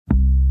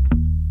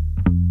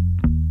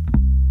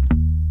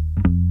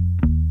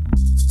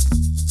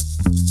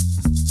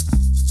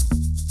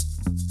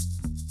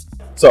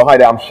So hi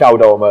there, I'm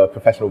ShaoDow. I'm a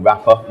professional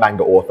rapper,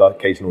 manga author,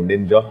 occasional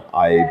ninja.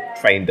 I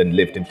trained and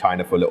lived in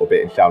China for a little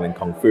bit in Shaolin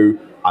Kung Fu.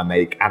 I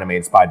make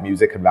anime-inspired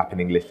music and rap in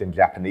English and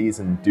Japanese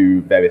and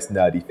do various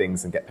nerdy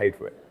things and get paid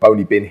for it. I've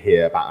only been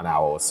here about an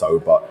hour or so,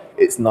 but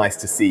it's nice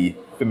to see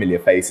familiar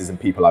faces and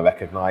people I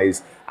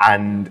recognise.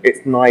 And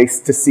it's nice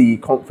to see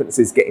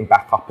conferences getting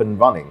back up and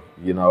running.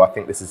 You know, I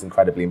think this is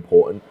incredibly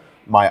important.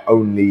 My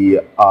only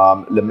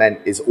lament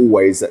is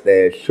always that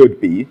there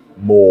should be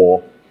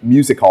more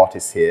music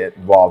artists here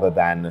rather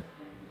than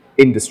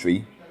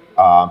industry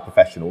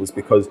professionals,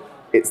 because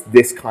it's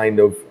this kind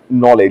of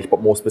knowledge,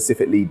 but more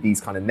specifically these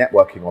kind of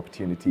networking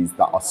opportunities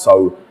that are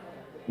so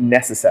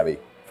necessary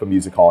for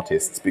music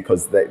artists,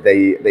 because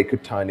they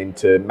could turn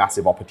into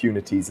massive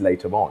opportunities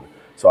later on.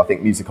 So I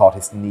think music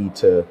artists need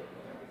to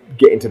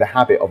get into the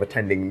habit of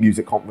attending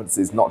music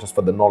conferences, not just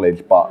for the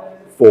knowledge, but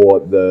for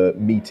the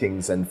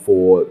meetings and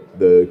for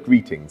the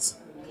greetings.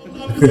 I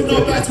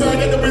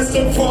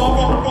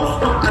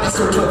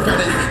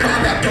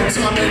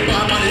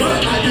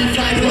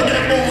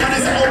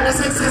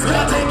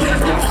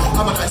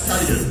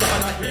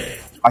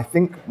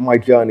think my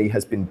journey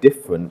has been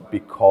different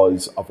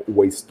because I've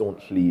always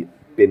staunchly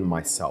been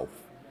myself,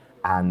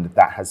 and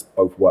that has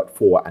both worked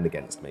for and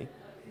against me.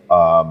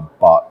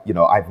 But you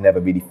know, I've never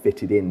really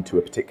fitted into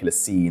a particular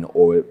scene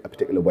or a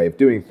particular way of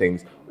doing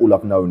things. All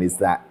I've known is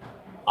that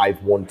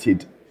I've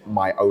wanted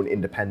my own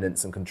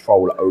independence and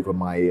control over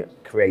my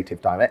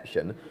creative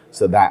direction,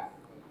 so that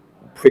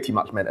pretty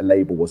much meant a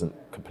label wasn't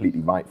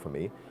completely right for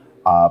me.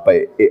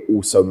 But it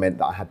also meant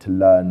that I had to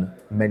learn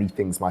many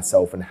things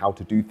myself and how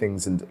to do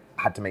things, and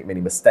had to make many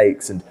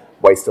mistakes and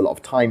waste a lot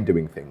of time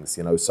doing things,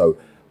 you know. So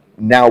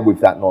now with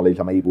that knowledge,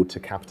 I'm able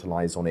to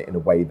capitalize on it in a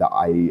way that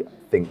I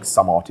think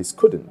some artists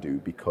couldn't do,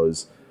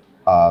 because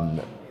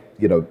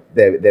you know,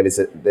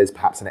 there's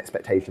perhaps an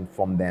expectation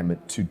from them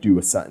to do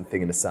a certain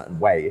thing in a certain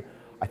way.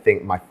 I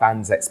think my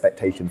fans'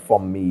 expectation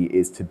from me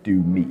is to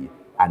do me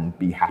and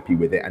be happy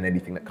with it, and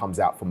anything that comes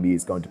out from me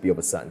is going to be of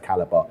a certain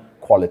caliber,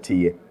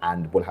 quality,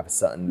 and will have a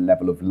certain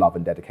level of love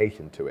and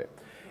dedication to it.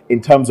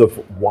 In terms of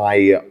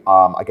why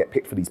I get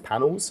picked for these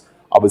panels,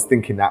 I was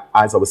thinking that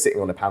as I was sitting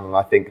on the panel,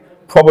 I think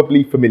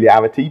probably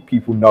familiarity.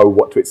 People know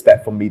what to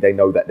expect from me. They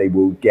know that they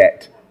will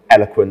get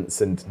eloquence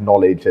and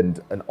knowledge and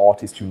an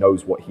artist who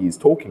knows what he is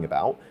talking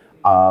about.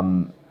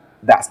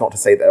 That's not to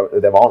say that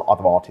there aren't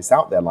other artists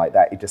out there like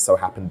that. It just so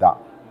happened that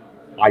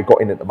I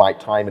got in at the right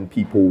time, and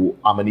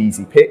I'm an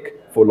easy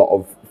pick for a lot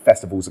of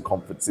festivals and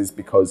conferences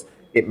because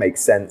it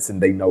makes sense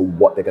and they know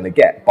what they're going to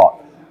get. But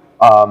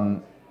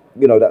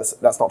you know,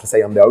 that's not to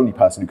say I'm the only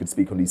person who could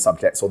speak on these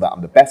subjects or that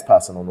I'm the best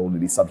person on all of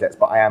these subjects,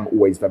 but I am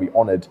always very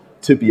honoured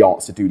to be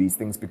asked to do these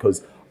things,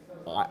 because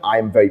I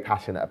am very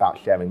passionate about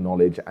sharing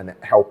knowledge and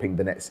helping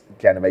the next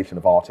generation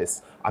of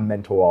artists. I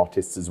mentor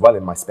artists as well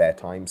in my spare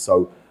time,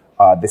 so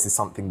this is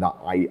something that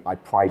I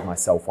pride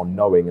myself on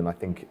knowing, and I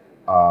think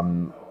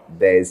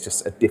there's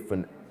just a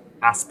different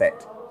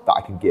aspect that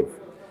I can give.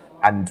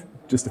 And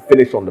just to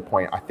finish on the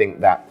point, I think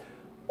that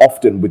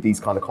often with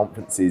these kind of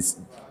conferences,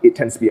 it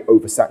tends to be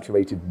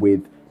oversaturated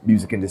with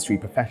music industry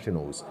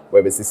professionals,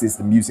 whereas this is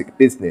the music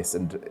business,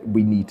 and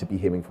we need to be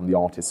hearing from the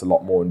artists a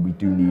lot more, and we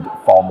do need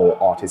far more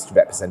artist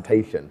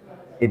representation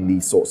in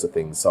these sorts of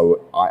things.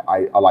 So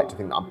I like to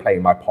think that I'm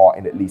playing my part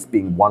in at least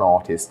being one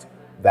artist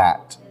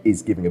that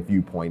is giving a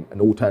viewpoint, an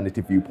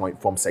alternative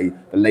viewpoint from, say,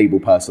 the label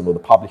person or the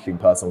publishing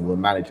person or the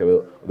manager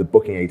or the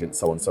booking agent,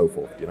 so on and so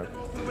forth, you know.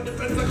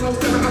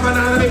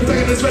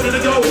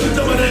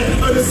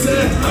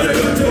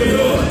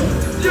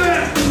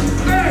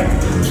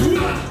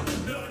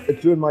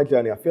 During my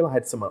journey, I feel I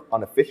had some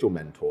unofficial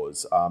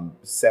mentors.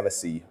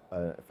 Serasi,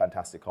 a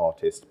fantastic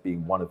artist,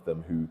 being one of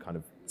them, who kind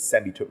of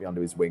took me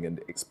under his wing and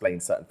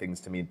explained certain things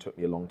to me and took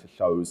me along to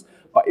shows.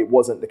 But it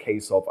wasn't the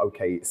case of,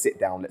 okay, sit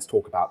down, let's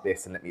talk about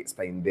this and let me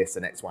explain this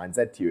and X, Y, and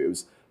Z to you. It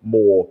was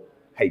more,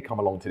 hey, come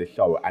along to the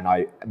show.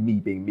 And me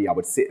being me, I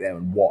would sit there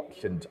and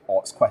watch and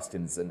ask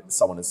questions and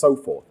so on and so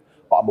forth.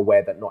 But I'm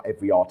aware that not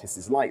every artist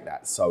is like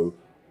that. So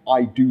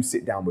I do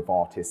sit down with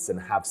artists and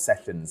have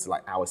sessions,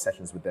 like hour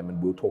sessions with them,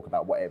 and we'll talk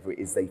about whatever it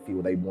is they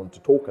feel they want to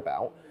talk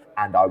about.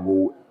 And I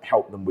will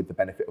help them with the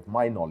benefit of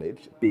my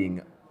knowledge,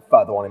 being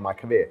further on in my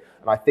career.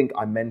 And I think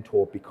I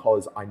mentor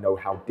because I know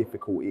how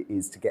difficult it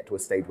is to get to a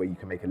stage where you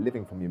can make a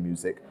living from your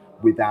music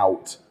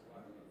without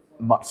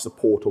much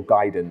support or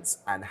guidance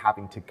and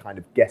having to kind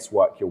of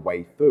guesswork your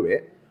way through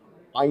it.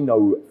 I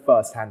know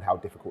firsthand how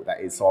difficult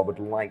that is, so I would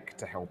like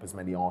to help as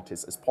many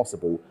artists as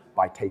possible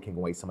by taking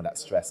away some of that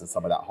stress and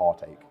some of that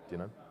heartache, you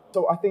know?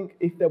 So I think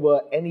if there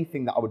were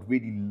anything that I would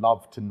really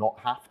love to not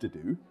have to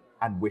do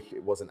and wish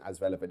it wasn't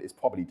as relevant, it's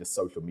probably just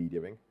social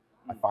mediaing.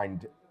 I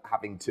find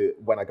having to,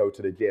 when I go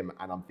to the gym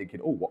and I'm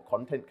thinking, oh, what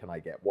content can I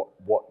get?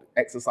 What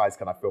exercise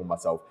can I film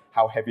myself?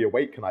 How heavy a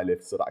weight can I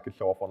lift so that I can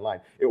show off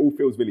online? It all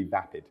feels really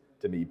vapid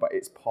to me, but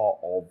it's part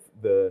of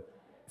the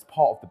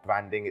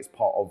branding, it's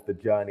part of the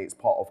journey, it's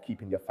part of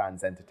keeping your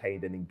fans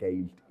entertained and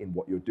engaged in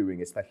what you're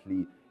doing,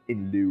 especially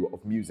in lieu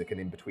of music and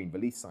in between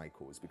release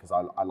cycles, because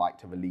I like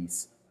to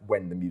release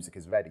when the music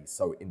is ready.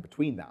 So in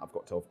between that, I've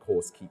got to, of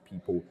course, keep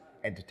people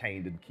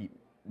entertained and keep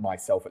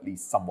myself at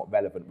least somewhat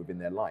relevant within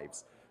their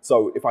lives.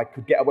 So if I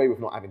could get away with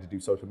not having to do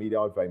social media,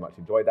 I would very much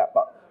enjoy that.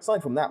 But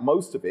aside from that,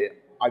 most of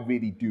it I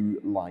really do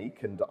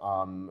like, and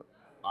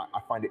I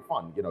find it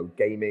fun. You know,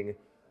 gaming,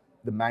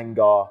 the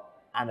manga,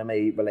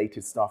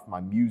 anime-related stuff, my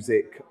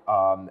music,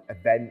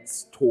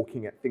 events,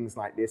 talking at things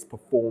like this,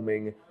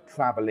 performing,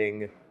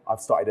 traveling. I've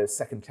started a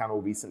second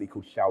channel recently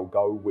called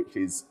ShaoDow, which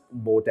is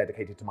more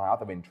dedicated to my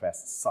other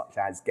interests, such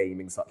as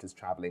gaming, such as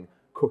traveling,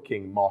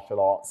 cooking, martial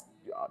arts,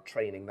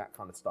 training, that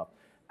kind of stuff.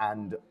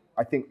 And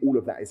I think all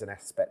of that is an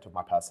aspect of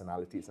my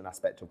personality, it's an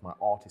aspect of my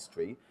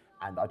artistry,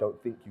 and I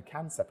don't think you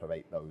can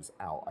separate those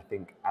out. I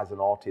think as an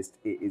artist,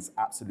 it is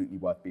absolutely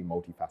worth being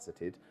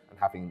multifaceted and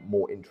having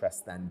more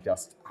interests than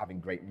just having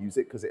great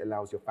music, because it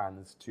allows your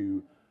fans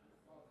to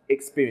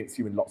experience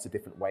you in lots of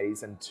different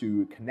ways and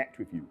to connect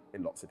with you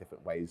in lots of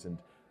different ways, and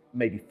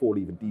maybe fall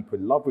even deeper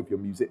in love with your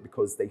music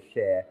because they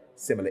share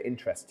similar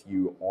interests to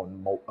you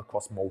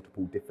across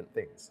multiple different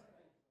things.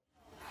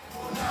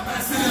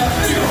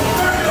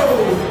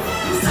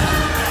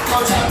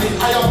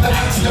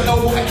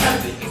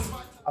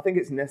 I think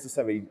it's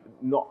necessary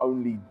not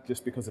only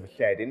just because of a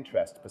shared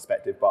interest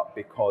perspective, but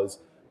because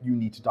you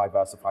need to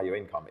diversify your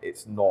income.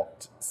 It's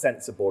not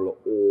sensible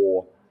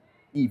or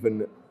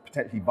even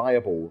potentially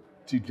viable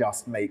to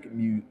just make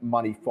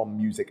money from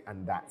music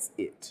and that's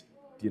it.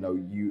 You know,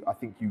 I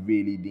think you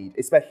really need,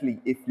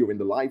 especially if you're in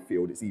the live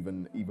field, it's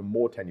even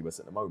more tenuous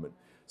at the moment.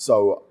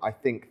 So I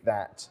think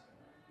that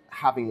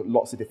having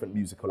lots of different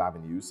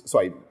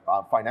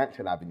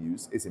financial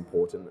avenues is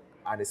important,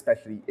 and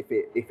especially if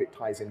it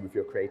ties in with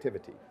your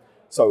creativity.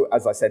 So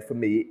as I said, for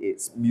me,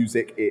 it's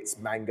music, it's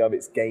manga,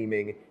 it's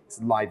gaming,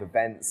 it's live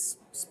events,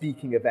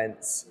 speaking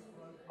events,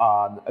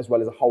 as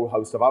well as a whole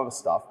host of other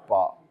stuff.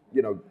 But,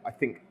 you know, I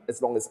think as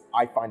long as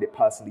I find it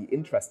personally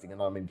interesting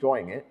and I'm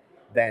enjoying it,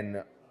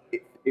 then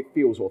it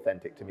feels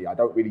authentic to me. I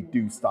don't really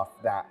do stuff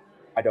that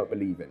I don't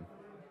believe in.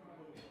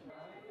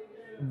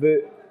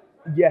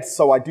 Yes,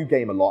 so I do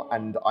game a lot,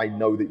 and I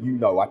know that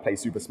I play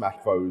Super Smash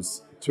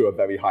Bros. To a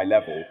very high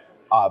level,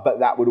 but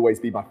that would always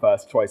be my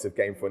first choice of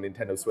game for a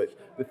Nintendo Switch.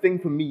 The thing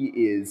for me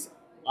is,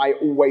 I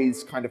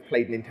always kind of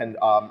played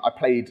I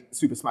played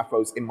Super Smash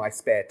Bros. In my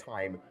spare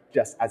time,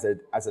 just as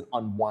an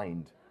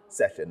unwind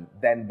session.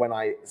 Then when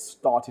I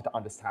started to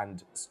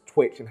understand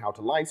Twitch and how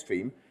to live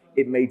stream,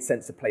 it made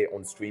sense to play it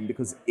on stream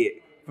because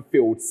it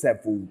fulfilled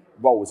several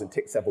roles and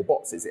ticked several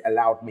boxes. It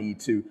allowed me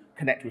to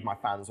connect with my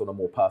fans on a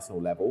more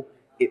personal level.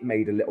 It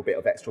made a little bit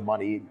of extra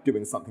money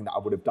doing something that I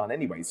would have done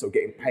anyway. So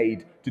getting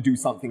paid to do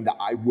something that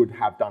I would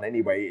have done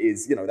anyway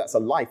is, that's a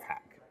life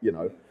hack,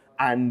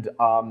 And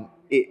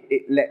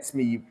it lets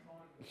me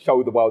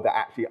show the world that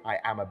actually I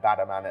am a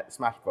better man at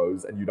Smash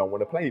Bros. And you don't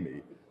want to play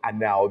me. And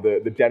now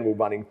the general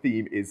running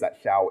theme is that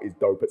Shao is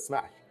dope at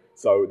Smash.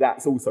 So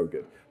that's also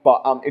good.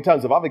 But in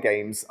terms of other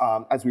games,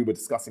 as we were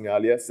discussing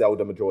earlier,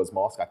 Zelda Majora's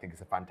Mask, I think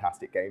is a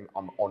fantastic game.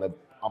 I'm on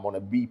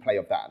a replay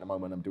of that at the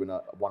moment. I'm doing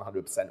a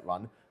 100%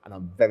 run, and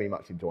I'm very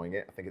much enjoying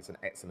it. I think it's an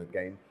excellent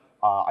game.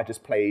 I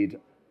just played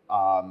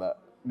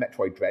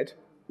Metroid Dread,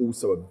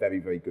 also a very,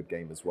 very good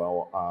game as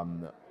well.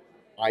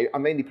 I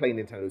mainly play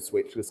Nintendo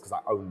Switch just because I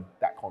own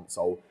that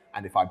console,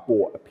 and if I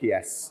bought a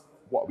PS,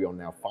 what are we on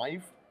now,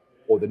 5?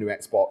 Or the new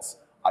Xbox,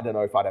 I don't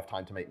know if I'd have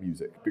time to make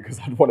music because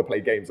I'd want to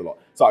play games a lot.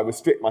 So I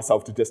restrict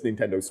myself to just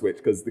Nintendo Switch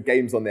because the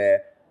games on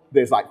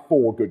there's like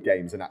 4 good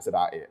games and that's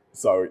about it.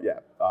 So yeah,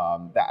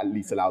 that at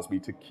least allows me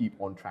to keep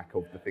on track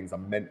of the things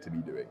I'm meant to be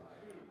doing.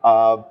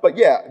 But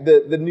yeah,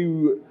 the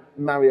new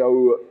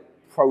Mario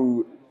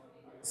Pro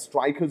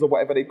Strikers or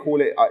whatever they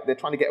call it, they're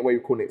trying to get away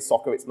with calling it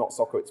soccer. It's not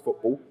soccer, it's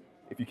football.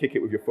 If you kick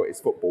it with your foot,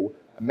 it's football.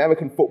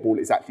 American football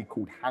is actually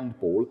called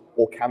handball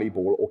or carry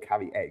ball or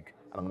carry egg.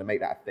 And I'm going to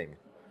make that a thing.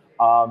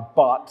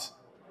 But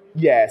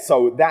yeah,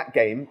 so that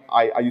game,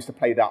 I used to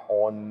play that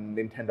on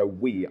Nintendo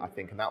Wii, I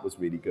think, and that was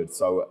really good.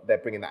 So they're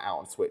bringing that out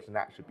on Switch, and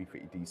that should be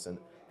pretty decent.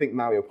 I think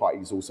Mario Party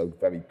is also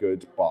very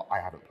good, but I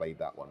haven't played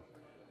that one.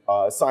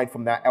 Aside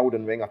from that,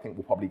 Elden Ring, I think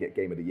will probably get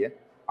Game of the Year.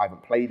 I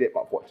haven't played it,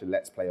 but I've watched a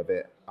Let's Play of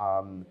it.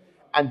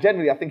 And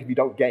generally, I think if you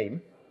don't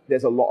game,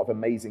 there's a lot of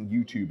amazing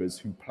YouTubers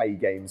who play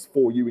games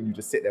for you, and you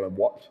just sit there and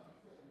watch.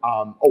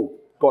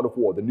 God of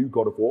War, the new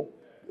God of War,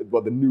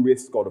 well, the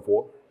newest God of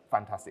War,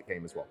 fantastic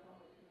game as well.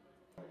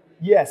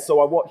 Yes, so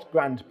I watched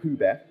Grand Pooh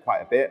Bear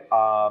quite a bit.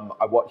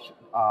 I watched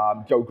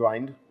Joe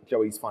Grind,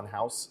 Joey's Fun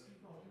House.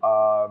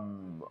 I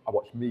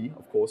watched me,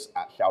 of course,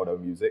 at ShaoDow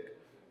Music.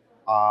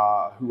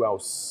 Who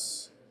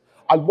else?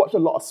 I watched a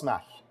lot of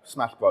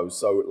Smash Bros,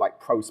 so like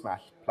pro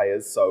Smash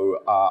players. So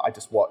I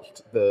just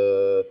watched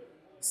the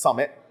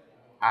Summit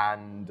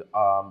and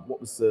what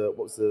was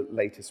the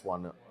latest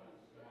one?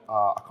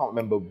 I can't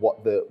remember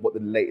what the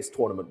latest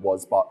tournament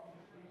was, but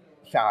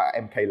shout out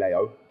MK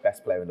Leo,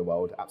 best player in the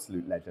world,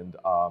 absolute legend.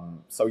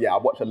 So yeah, I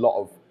watch a lot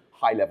of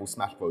high-level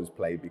Smash Bros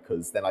play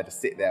because then I just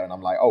sit there and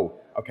I'm like, oh,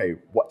 okay,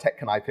 what tech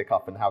can I pick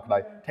up and how can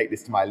I take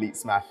this to my Elite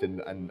Smash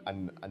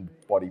and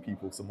body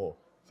people some more?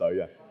 So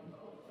yeah.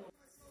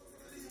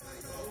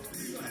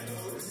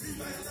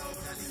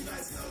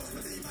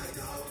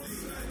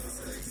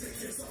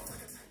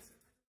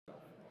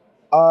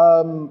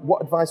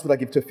 What advice would I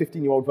give to a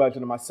 15-year-old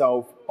version of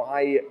myself?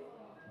 Buy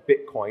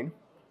Bitcoin,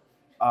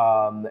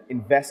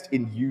 invest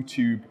in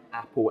YouTube,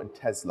 Apple, and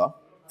Tesla.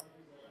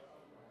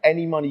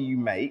 Any money you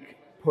make,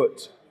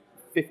 put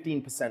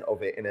 15%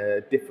 of it in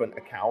a different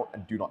account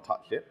and do not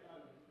touch it.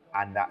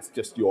 And that's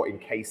just your in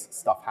case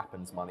stuff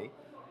happens money.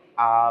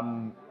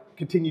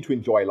 Continue to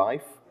enjoy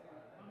life.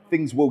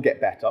 Things will get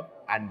better,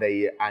 and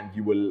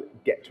you will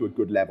get to a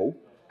good level,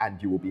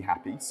 and you will be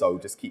happy. So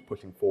just keep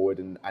pushing forward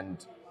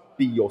and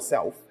be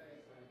yourself,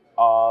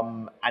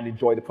 and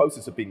enjoy the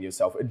process of being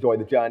yourself. Enjoy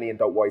the journey, and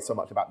don't worry so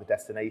much about the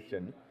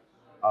destination.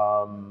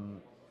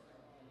 And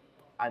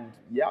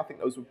yeah, I think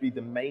those would be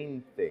the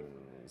main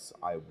things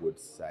I would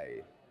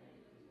say.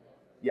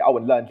 Yeah,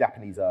 and learn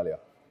Japanese earlier.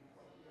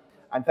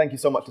 And thank you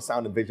so much to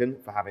Sound and Vision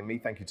for having me.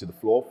 Thank you to The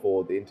Floor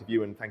for the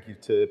interview, and thank you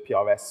to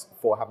PRS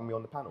for having me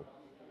on the panel.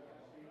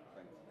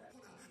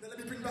 Now let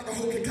me bring back a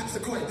hook and catch the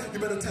coin. You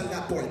better tell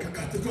that boy,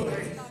 catch the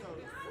coin.